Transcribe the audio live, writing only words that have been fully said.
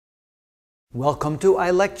Welcome to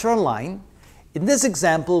iLecture Online. In this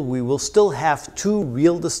example, we will still have two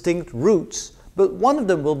real distinct roots, but one of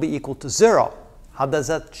them will be equal to 0. How does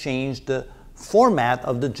that change the format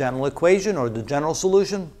of the general equation or the general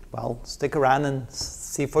solution? Well, stick around and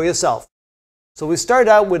see for yourself. So we start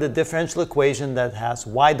out with a differential equation that has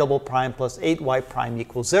y double prime plus 8y prime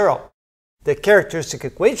equals 0. The characteristic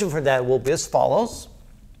equation for that will be as follows.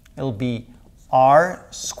 It'll be r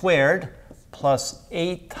squared plus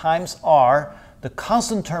 8 times r, the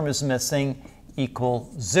constant term is missing,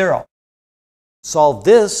 equal 0. Solve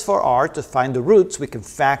this for r to find the roots. We can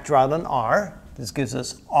factor out an r. This gives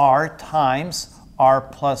us r times r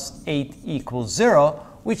plus 8 equals 0,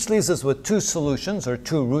 which leaves us with two solutions or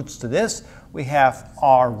two roots to this. We have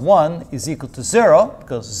r1 is equal to 0,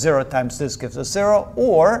 because 0 times this gives us 0,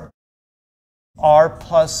 or r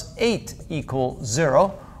plus 8 equals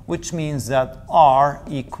 0, which means that r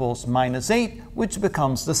equals minus 8, which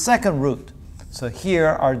becomes the second root. So here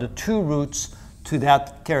are the two roots to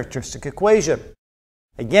that characteristic equation.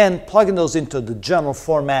 Again, plugging those into the general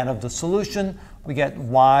format of the solution, we get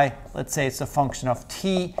y, let's say it's a function of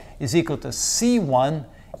t, is equal to c1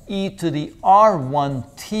 e to the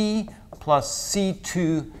r1t plus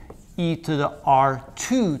c2 e to the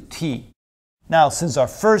r2t. Now, since our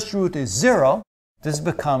first root is 0, this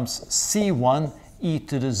becomes c1 e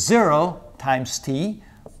to the 0 times t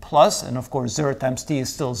plus, and of course 0 times t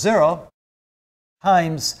is still 0,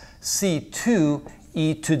 times c2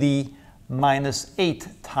 e to the minus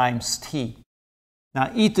 8 times t.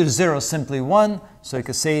 Now e to the 0 is simply 1, so you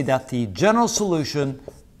can say that the general solution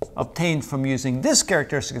obtained from using this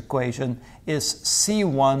characteristic equation is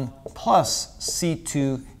c1 plus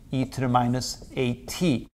c2 e to the minus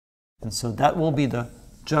 8t. And so that will be the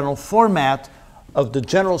general format of the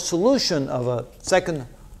general solution of a second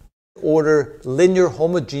order linear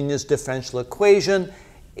homogeneous differential equation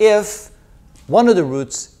if one of the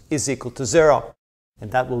roots is equal to 0.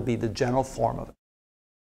 And that will be the general form of it.